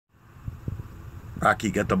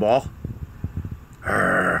Rocky, get the ball.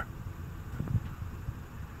 Arr.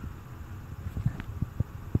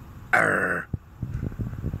 Arr.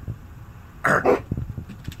 Arr.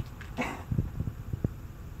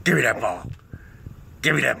 Give me that ball.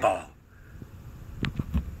 Give me that ball.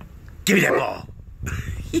 Give me that ball.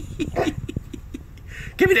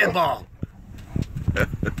 Give me that ball.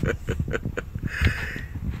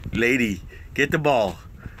 Lady, get the ball.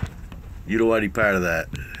 You don't want any part of that.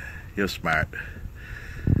 You're smart.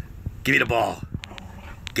 Give me the ball.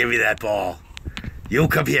 Give me that ball. You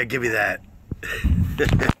come here, give me that.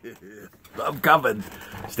 I'm coming.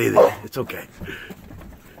 Stay there. It's okay.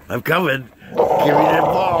 I'm coming. Give me that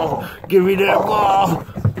ball. Give me that ball.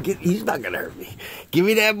 He's not going to hurt me. Give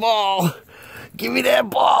me that ball. Give me that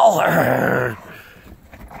ball.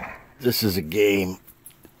 This is a game.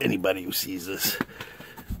 Anybody who sees this.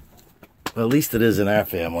 Well, at least it is in our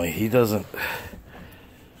family. He doesn't...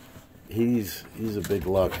 He's a big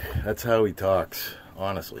luck. That's how he talks,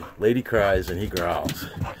 honestly. Lady cries and he growls.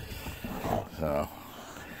 So...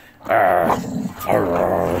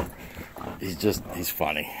 He's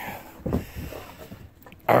funny.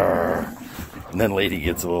 And then Lady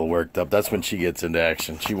gets a little worked up. That's when she gets into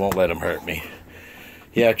action. She won't let him hurt me.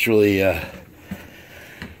 He actually,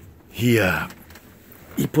 he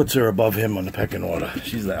puts her above him on the pecking order.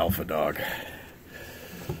 She's the alpha dog.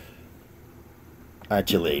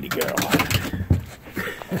 Aren't you, Lady girl?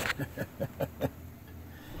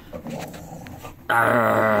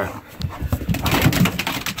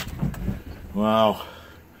 Wow.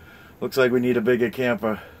 Looks like we need a bigger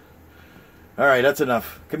camper. Alright, that's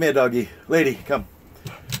enough. Come here, doggy. Lady, come.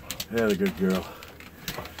 Yeah, the good girl.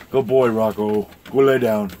 Good boy, Rocco. Go lay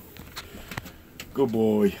down. Good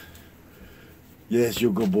boy. Yes,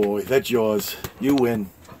 you're a good boy. That's yours. You win.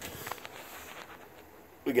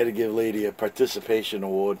 We gotta give Lady a participation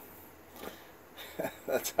award.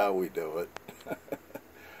 That's how we do it.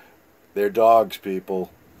 They're dogs,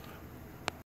 people.